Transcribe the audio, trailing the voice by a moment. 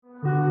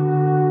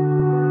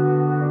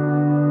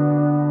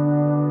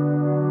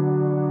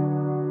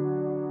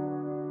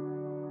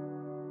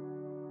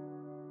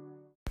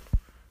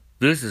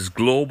This is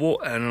Global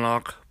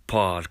Analog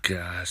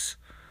Podcast.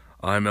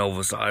 I'm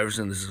Elvis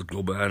Iverson. This is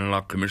Global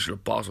Analog Commissioner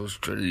Apostles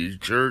Trinity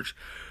Church.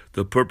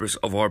 The purpose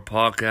of our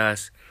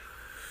podcast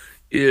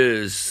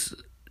is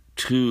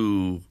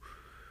to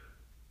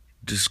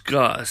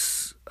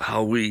discuss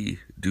how we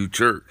do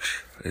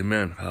church.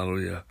 Amen.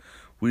 Hallelujah.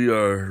 We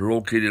are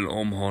located in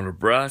Omaha,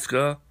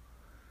 Nebraska,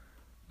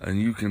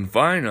 and you can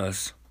find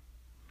us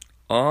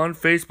on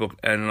Facebook,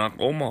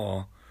 Analog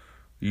Omaha,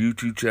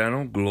 YouTube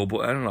channel,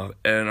 Global Analog,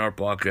 and our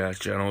podcast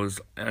channel is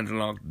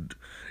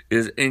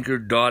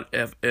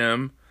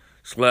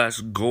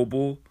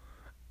anchor.fm/Global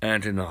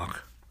Analog.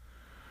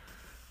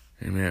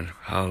 Amen.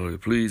 Hallelujah.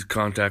 Please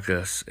contact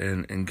us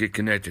and get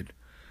connected.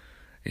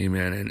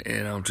 Amen.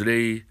 And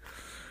today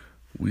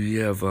we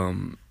have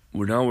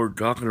we're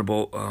talking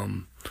about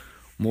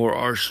more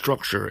our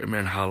structure.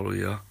 Amen.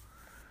 Hallelujah.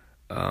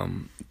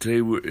 Today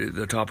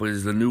the topic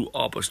is the new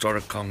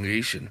apostolic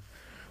congregation.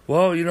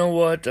 Well, you know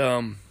what?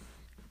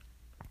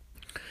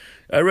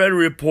 I read a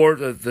report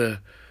that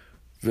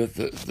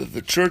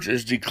the church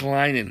is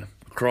declining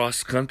across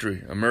the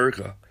country,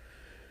 America.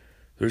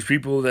 There's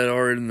people that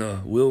are in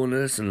the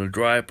wilderness and the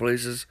dry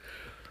places.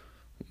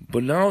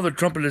 But now the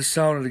trumpet is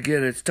sounded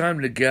again. It's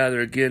time to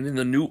gather again in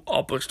the new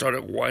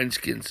apostolic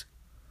wineskins.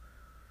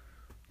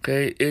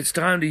 Okay? It's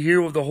time to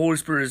hear what the Holy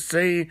Spirit is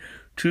saying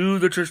to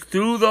the church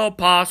through the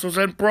apostles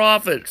and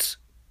prophets.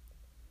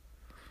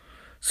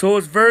 So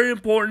it's very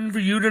important for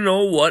you to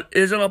know what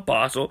is an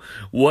apostle,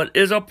 what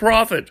is a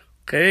prophet.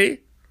 Okay?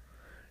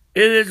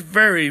 It is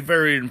very,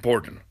 very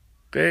important.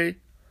 Okay?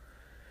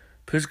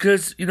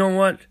 Because, you know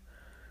what?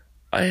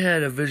 I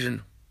had a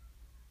vision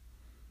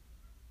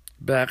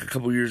back a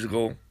couple years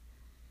ago.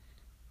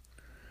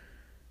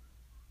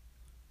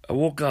 I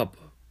woke up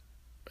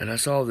and I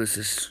saw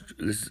this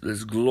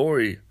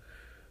glory,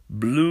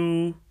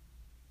 blue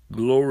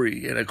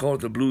glory, and I call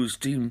it the blue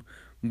steam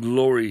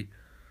glory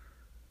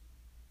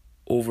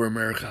over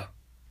America.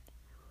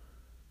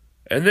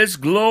 And this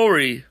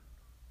glory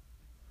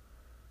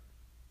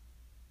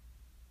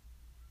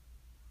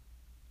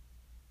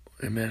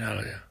amen,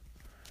 hallelujah.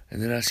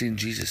 And then I seen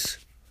Jesus.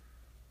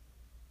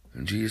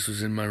 And Jesus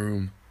was in my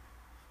room,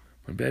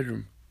 my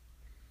bedroom.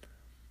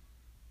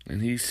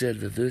 And he said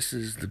that this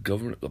is the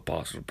government of the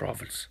apostles and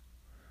prophets.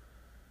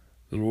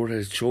 The Lord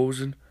has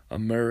chosen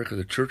America,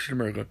 the church in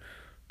America,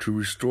 to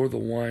restore the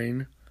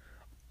wine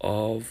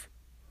of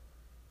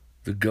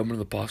the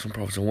government of the apostles and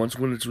prophets. And once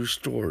when it's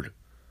restored,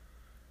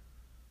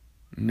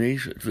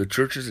 the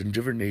churches in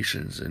different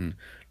nations and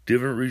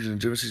different regions and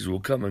different cities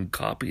will come and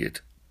copy it.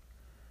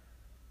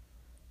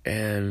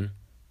 And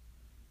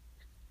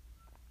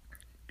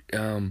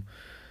there'll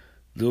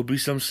be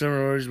some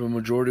similarities, but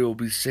majority will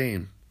be the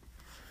same.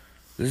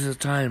 This is a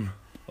time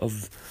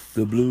of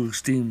the blue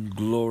steam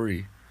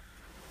glory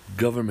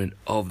government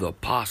of the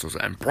apostles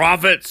and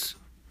prophets.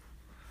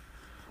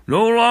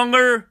 No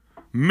longer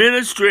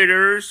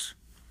administrators,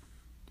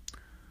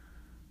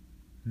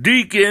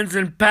 deacons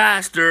and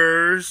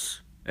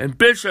pastors and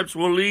bishops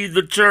will lead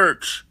the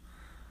church.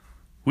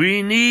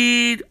 We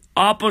need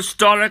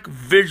apostolic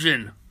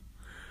vision.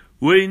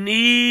 We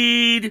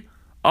need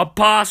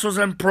apostles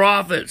and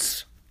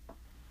prophets.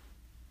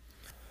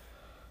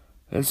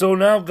 And so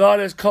now God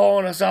is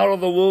calling us out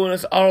of the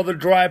wilderness, out of the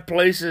dry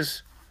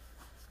places.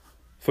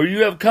 For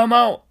you have come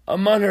out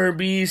among her,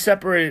 be ye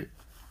separated.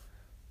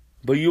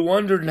 But you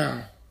wondered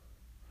now.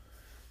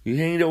 You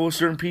hanged out with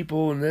certain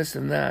people and this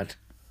and that.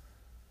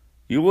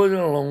 You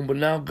wasn't alone, but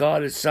now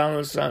God is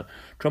sounding the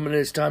trumpet.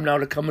 It's time now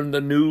to come in the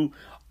new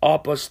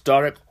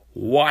apostolic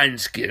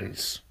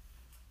wineskins.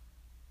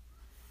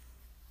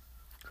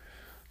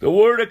 The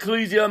word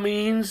ecclesia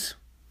means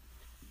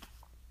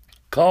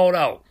called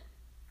out.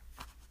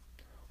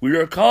 We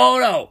are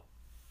called out.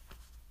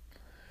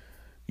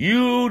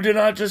 You did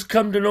not just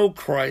come to know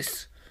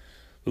Christ.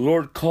 The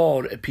Lord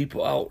called a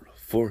people out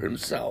for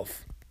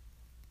himself.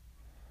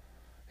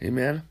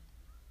 Amen.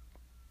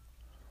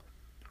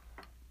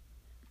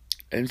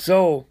 And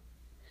so,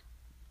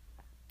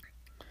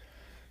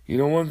 you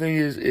know, one thing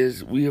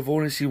is we have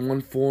only seen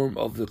one form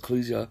of the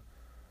ecclesia,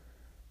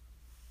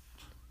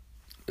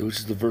 which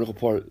is the vertical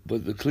part,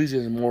 but the ecclesia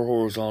is more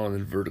horizontal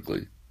than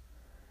vertically.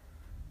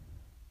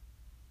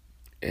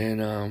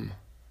 And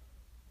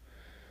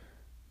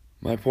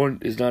my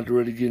point is not to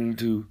really get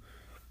into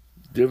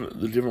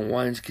the different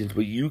wineskins,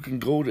 but you can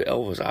go to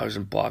Elvis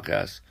Iverson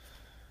podcast,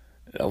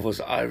 Elvis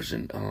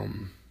Iverson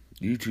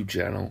YouTube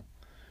channel,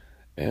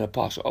 and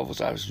Apostle Elvis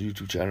Iverson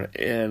YouTube channel,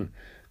 and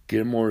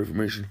get more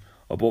information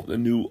about the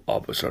new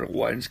apostolic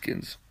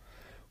wineskins.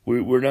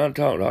 We're not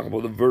talking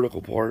about the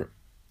vertical part.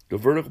 The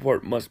vertical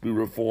part must be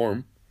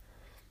reformed.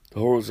 The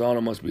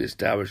horizontal must be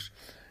established.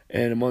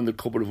 And among the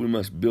cooperative, we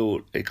must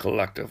build a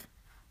collective.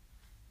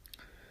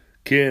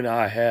 Can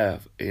I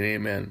have an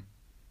amen?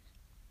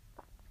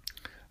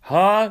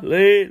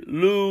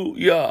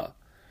 Hallelujah.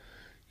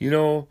 You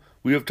know,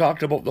 we have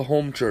talked about the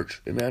home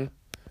church. Amen.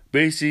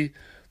 Basically,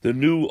 the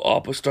new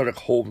apostolic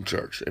home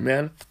church.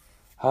 Amen.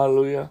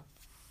 Hallelujah.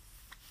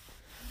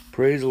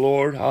 Praise the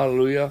Lord.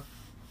 Hallelujah.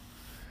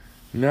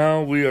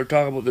 Now we are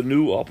talking about the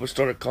new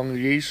apostolic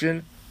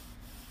congregation.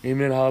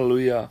 Amen.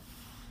 Hallelujah.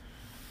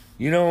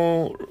 You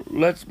know,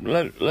 let's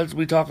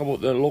we talk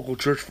about the local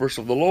church first.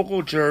 Of the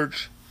local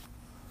church,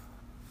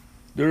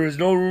 there is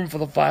no room for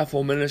the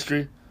fivefold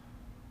ministry.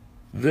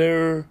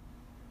 There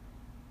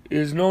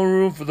is no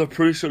room for the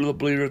priesthood of the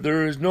believer.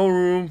 There is no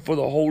room for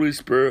the Holy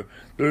Spirit.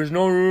 There is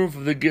no room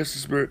for the gifts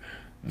of the Spirit.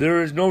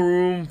 There is no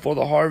room for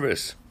the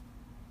harvest.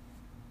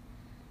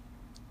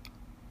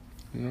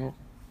 You know?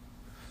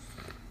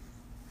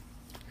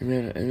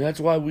 Amen. And that's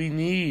why we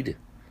need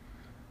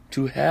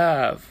to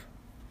have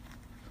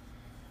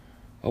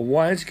a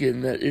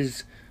wineskin that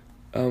is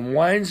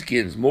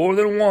wineskins, more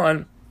than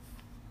one.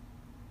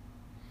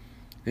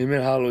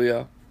 Amen.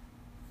 Hallelujah.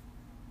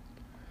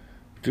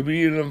 To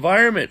be an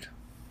environment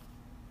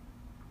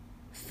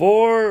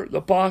for the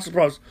apostle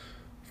prophets,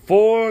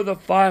 for the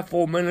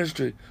fivefold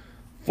ministry,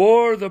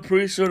 for the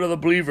priesthood of the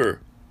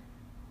believer.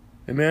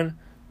 Amen.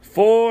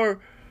 For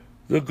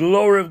the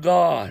glory of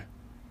God,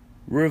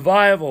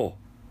 revival,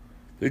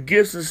 the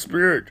gifts of the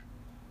Spirit,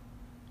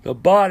 the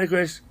body of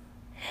Christ,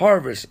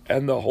 harvest,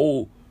 and the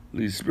Holy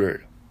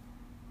Spirit.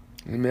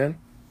 Amen.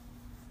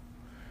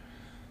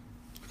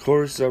 Of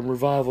course,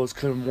 revival is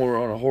kind of more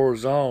on a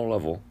horizontal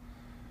level,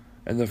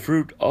 and the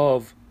fruit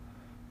of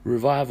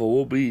revival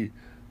will be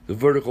the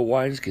vertical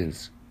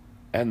wineskins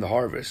and the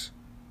harvest.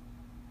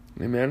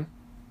 Amen.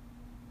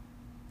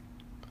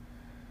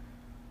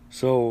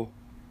 So,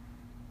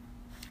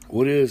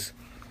 what is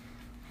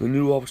the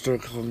new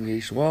apostolic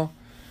congregation? Well,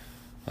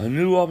 a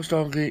new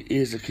apostolic congregation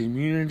is a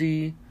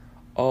community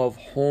of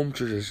home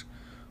churches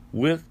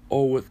with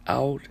or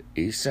without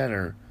a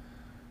center.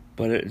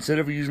 But instead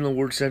of using the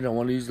word center, I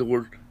want to use the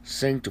word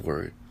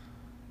sanctuary.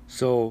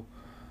 So,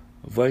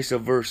 vice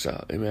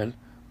versa. Amen.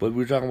 But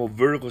we're talking about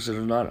vertical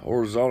centers, not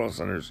horizontal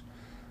centers,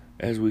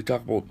 as we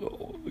talk about,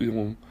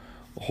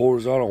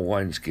 horizontal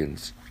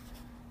wineskins.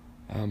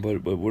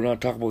 But we're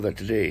not talking about that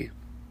today.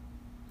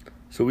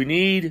 So we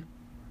need,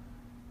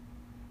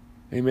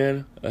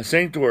 amen, a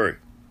sanctuary.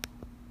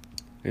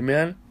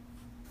 Amen.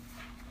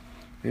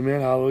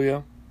 Amen.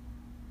 Hallelujah.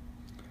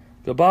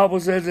 The Bible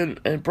says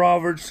in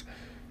Proverbs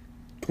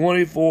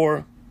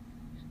 24,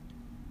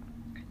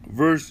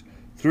 verse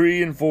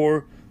 3 and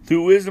 4,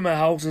 through wisdom a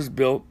house is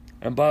built,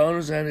 and by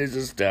understanding is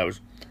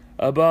established.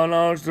 About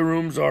knowledge the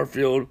rooms are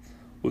filled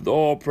with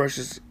all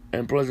precious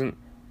and pleasant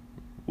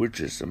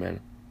riches.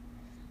 Amen.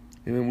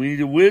 Amen. We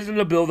need wisdom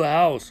to build a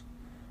house.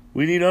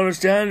 We need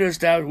understanding to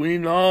establish. We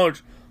need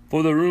knowledge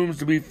for the rooms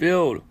to be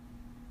filled.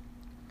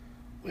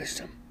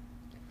 Wisdom.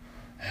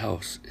 A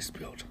house is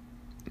built.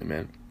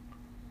 Amen.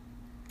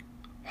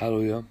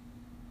 Hallelujah.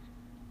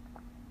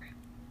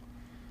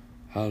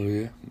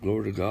 Hallelujah.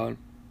 Glory to God.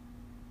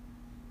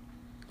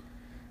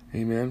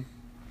 Amen.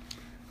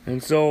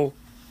 And so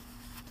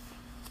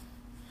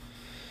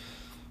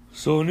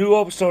New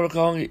Apostolic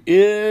Congregation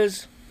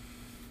is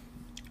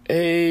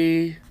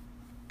a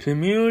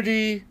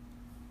community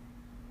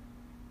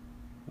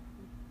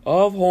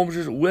of home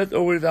churches with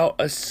or without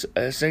a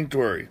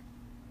sanctuary.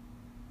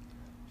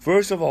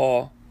 First of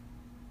all,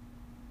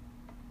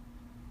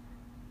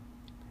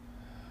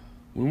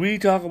 when we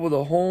talk about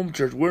the home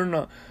church, we're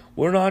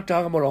not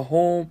talking about a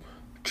home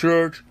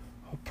church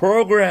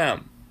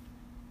program.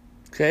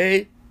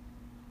 Okay?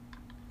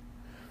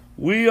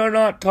 We are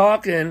not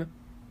talking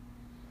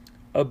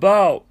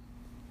about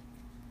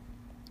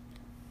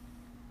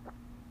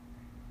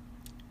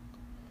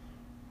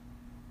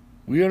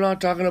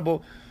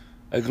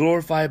a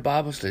glorified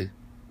Bible study,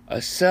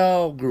 a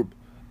cell group,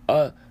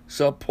 a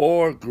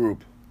support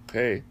group.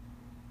 Okay?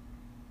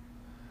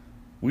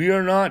 We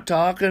are not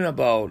talking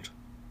about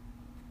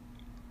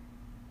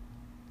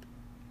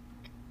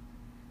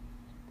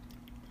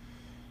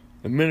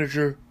a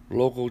miniature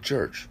local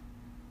church.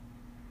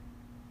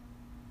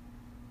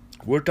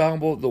 We're talking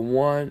about the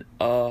one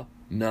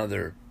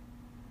another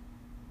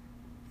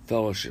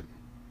fellowship.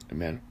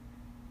 Amen.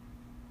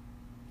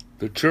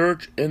 The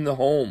church in the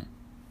home.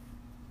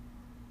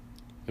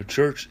 The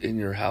church in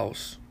your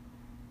house.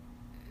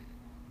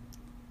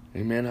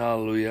 Amen.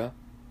 Hallelujah.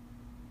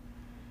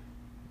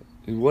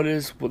 And what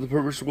the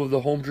purpose of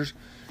the home church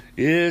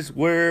is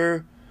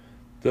where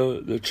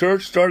the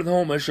church started the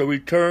home and shall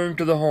return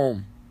to the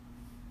home.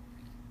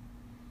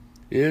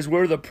 It is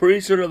where the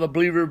priesthood of the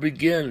believer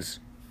begins.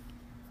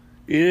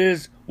 It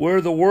is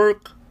where the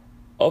work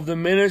of the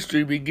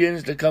ministry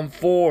begins to come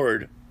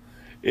forward.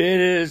 It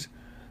is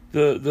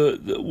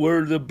the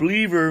where the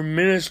believer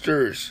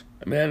ministers.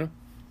 Amen.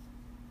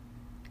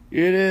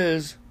 It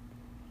is.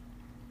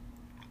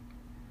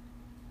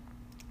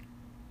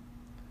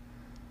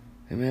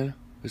 Amen.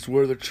 It's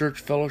where the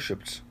church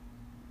fellowships.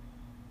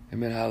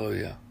 Amen.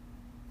 Hallelujah.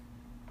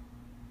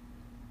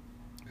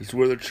 It's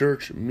where the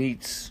church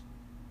meets.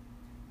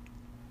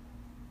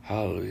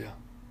 Hallelujah.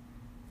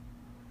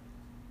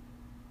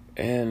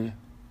 And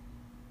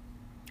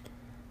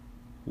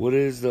what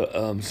is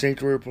the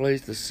sanctuary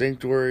place? The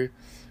sanctuary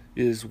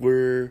is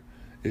for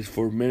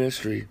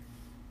ministry,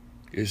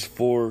 is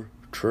for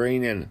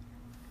training,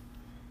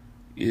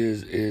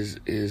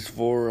 is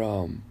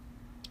for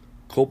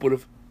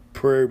cooperative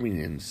prayer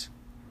meetings.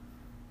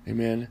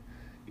 Amen.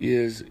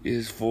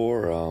 Is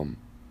for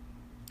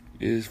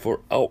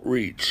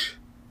outreach.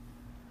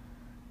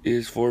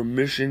 Is for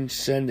mission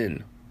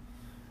sending.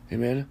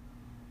 Amen.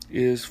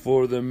 Is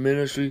for the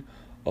ministry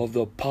of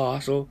the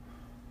apostle,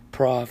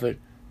 prophet,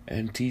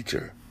 and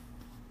teacher.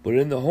 But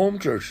in the home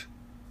church,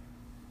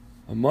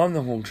 among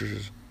the home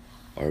churches,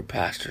 are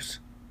pastors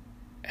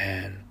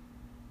and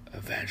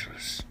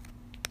evangelists.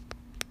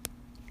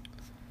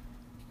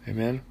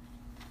 Amen.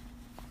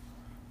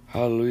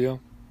 Hallelujah.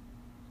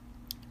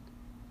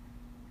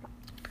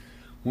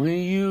 When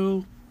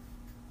you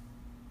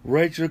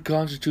write your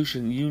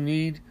constitution, you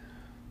need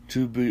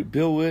to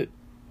build it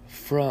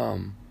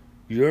from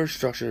your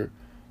structure,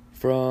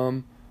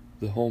 from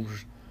the home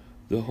church.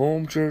 The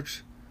home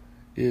church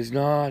is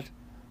not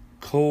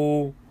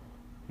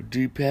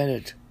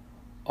co-dependent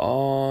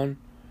on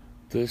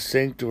the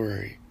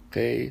sanctuary.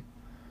 Okay?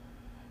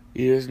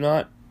 It is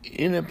not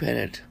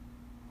independent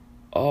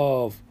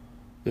of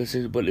the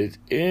sanctuary, but it's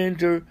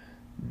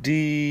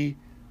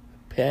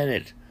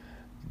interdependent.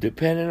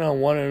 Dependent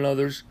on one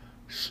another's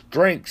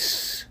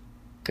strengths.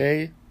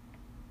 Okay?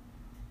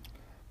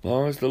 As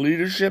long as the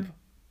leadership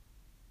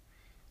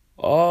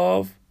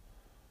of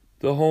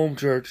the home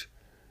church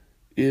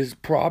is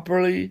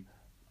properly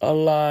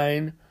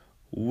aligned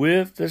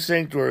with the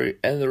sanctuary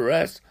and the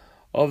rest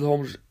of the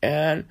home church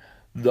and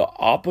the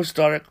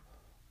apostolic,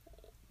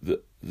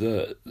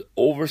 the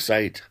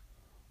oversight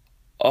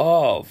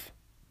of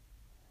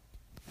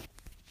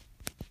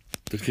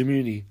the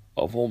community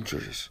of home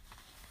churches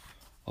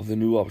of the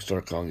New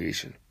Apostolic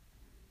Congregation.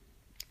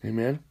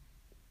 Amen.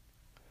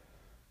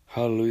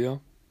 Hallelujah.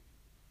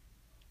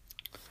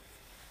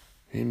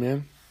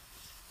 Amen.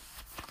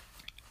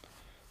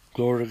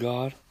 Glory to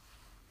God.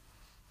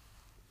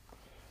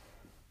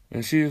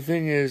 And see, the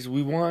thing is,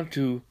 we want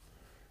to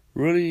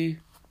really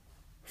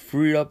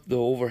free up the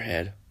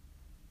overhead.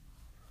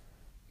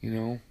 You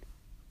know?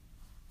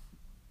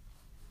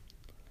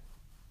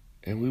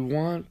 And we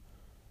want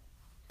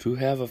to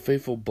have a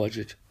faithful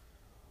budget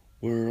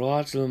where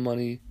lots of the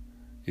money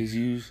is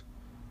used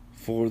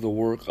for the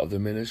work of the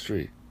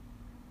ministry.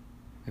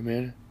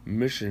 Amen.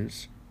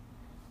 Missions.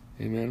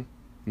 Amen.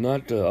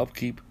 Not the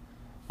upkeep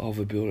of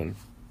a building.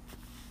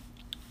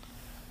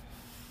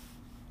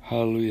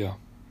 Hallelujah.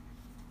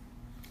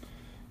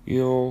 You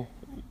know,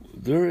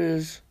 there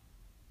is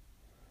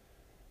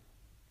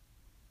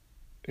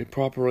a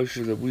proper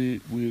relationship that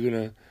we're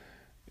going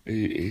to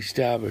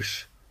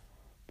establish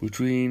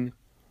between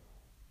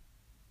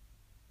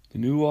the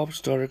New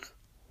Apostolic,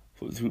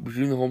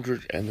 between the home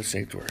church and the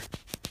sanctuary.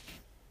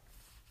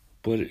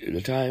 But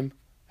the time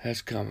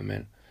has come,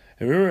 amen.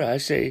 And remember, I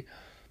say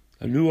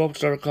a New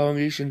Apostolic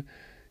congregation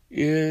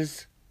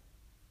is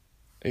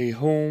a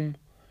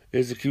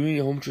community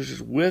of home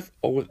churches with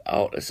or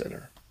without a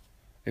center.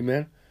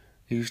 Amen.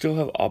 You still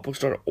have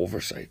apostolic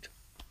oversight.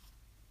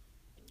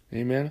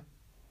 Amen.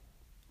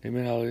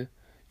 Amen. Hallelujah.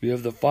 You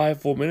have the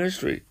fivefold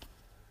ministry.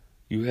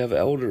 You have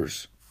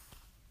elders.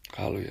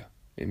 Hallelujah.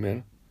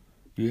 Amen.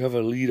 You have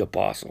a lead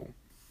apostle.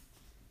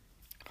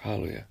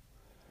 Hallelujah.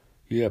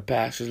 You have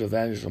pastors and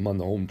evangelists among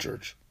the home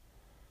church.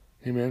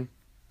 Amen.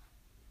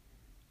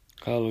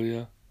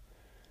 Hallelujah.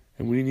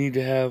 And we need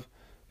to have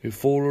a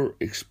fuller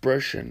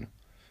expression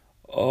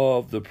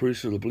of the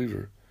priesthood of the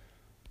believer.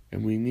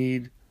 And we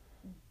need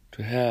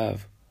to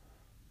have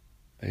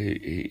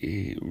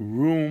a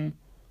room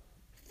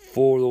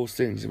for those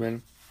things.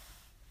 Amen.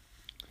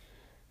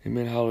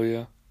 Amen.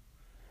 Hallelujah.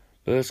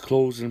 Let us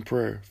close in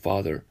prayer.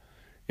 Father,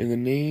 in the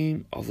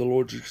name of the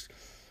Lord Jesus,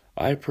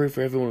 I pray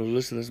for everyone who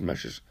listens to this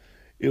message.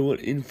 It will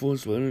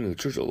influence women in the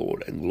Church of the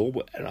Lord and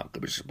Global Enoch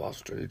Commission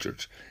Apostle Trinity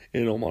Church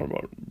in Omaha,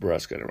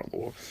 Nebraska, and around the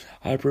world.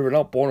 I pray for an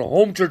outpouring of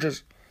home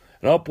churches,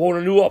 an outpouring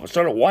of new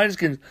apostolic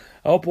wineskins,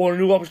 an outpouring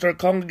of new apostolic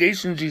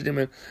congregations in Jesus' name,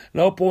 an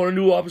outpouring of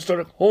new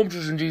apostolic home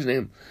churches in Jesus'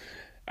 name.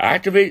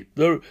 Activate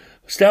the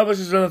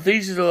establishments and the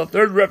theses of the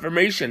Third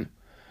Reformation.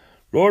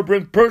 Lord,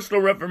 bring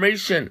personal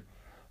reformation.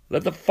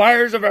 Let the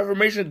fires of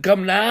reformation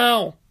come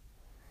now.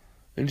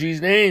 In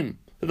Jesus' name.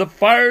 Let the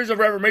fires of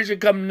reformation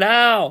come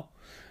now.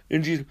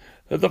 In Jesus' name.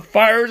 Let the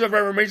fires of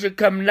reformation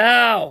come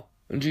now.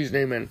 In Jesus'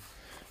 name, amen.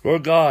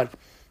 Lord God,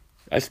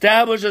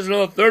 establish us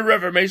another third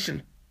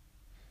reformation.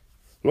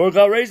 Lord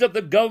God, raise up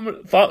the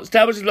government,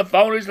 establish the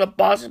foundation of the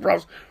apostles and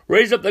prophets.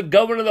 Raise up the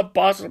government of the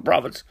apostles and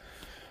prophets.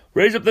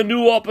 Raise up the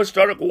new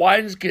apostolic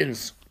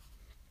wineskins.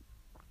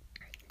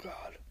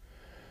 God,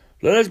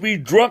 let us be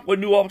drunk with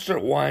new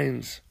apostolic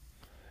wines.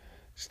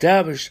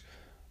 Establish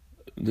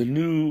the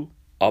new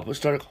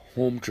apostolic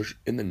home church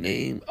in the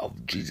name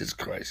of Jesus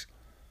Christ.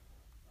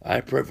 I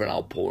pray for an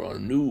outpouring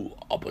on new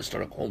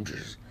apostolic home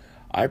churches.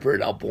 I pray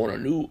an outpouring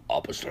on new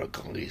apostolic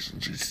congregations in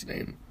Jesus'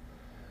 name.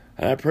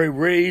 And I pray,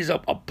 raise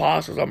up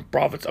apostles and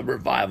prophets of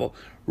revival.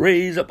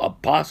 Raise up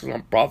apostles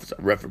and prophets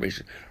of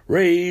reformation.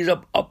 Raise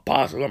up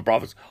apostles and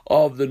prophets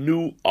of the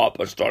new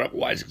apostolic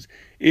wisings.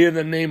 In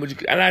the name of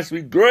Jesus. And I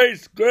speak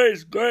grace,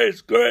 grace,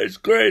 grace, grace,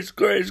 grace,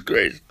 grace,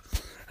 grace.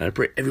 And I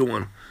pray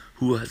everyone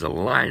who has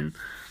aligned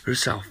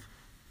herself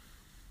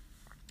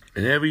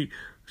And every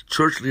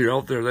church leader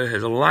out there that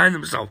has aligned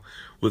themselves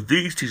with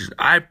these teachings,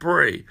 I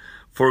pray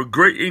for a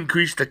great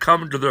increase to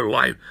come into their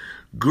life.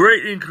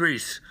 Great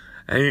increase.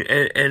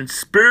 And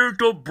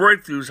spiritual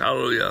breakthroughs,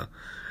 hallelujah.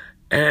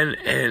 And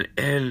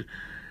an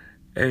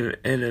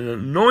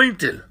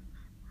anointing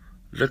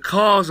to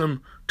cause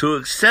them to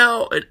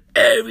excel in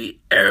every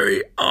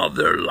area of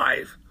their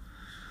life.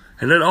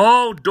 And let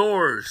all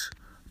doors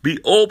be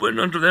opened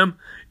unto them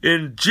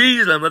in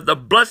Jesus' name. Let the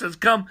blessings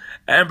come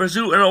and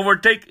pursue and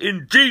overtake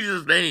in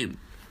Jesus' name.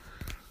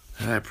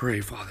 And I pray,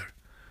 Father,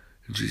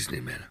 in Jesus'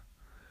 name, amen.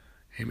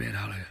 Amen,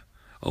 hallelujah.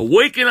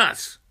 Awaken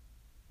us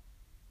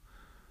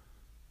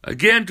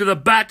again to the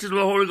baptism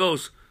of the Holy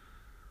Ghost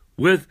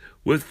with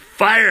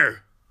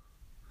fire,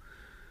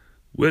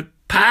 with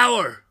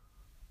power,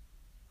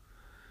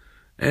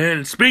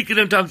 and speaking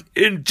in tongues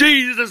in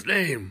Jesus'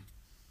 name.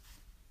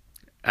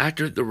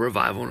 After the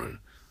revival, in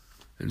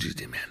Jesus'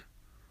 name, amen.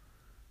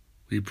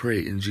 We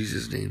pray in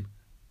Jesus' name,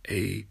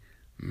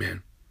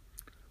 amen.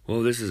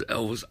 Well, this is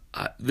Elvis.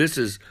 This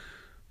is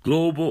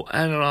Global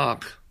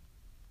Analog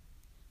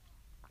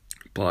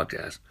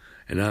Podcast,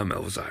 and I'm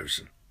Elvis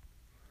Iverson.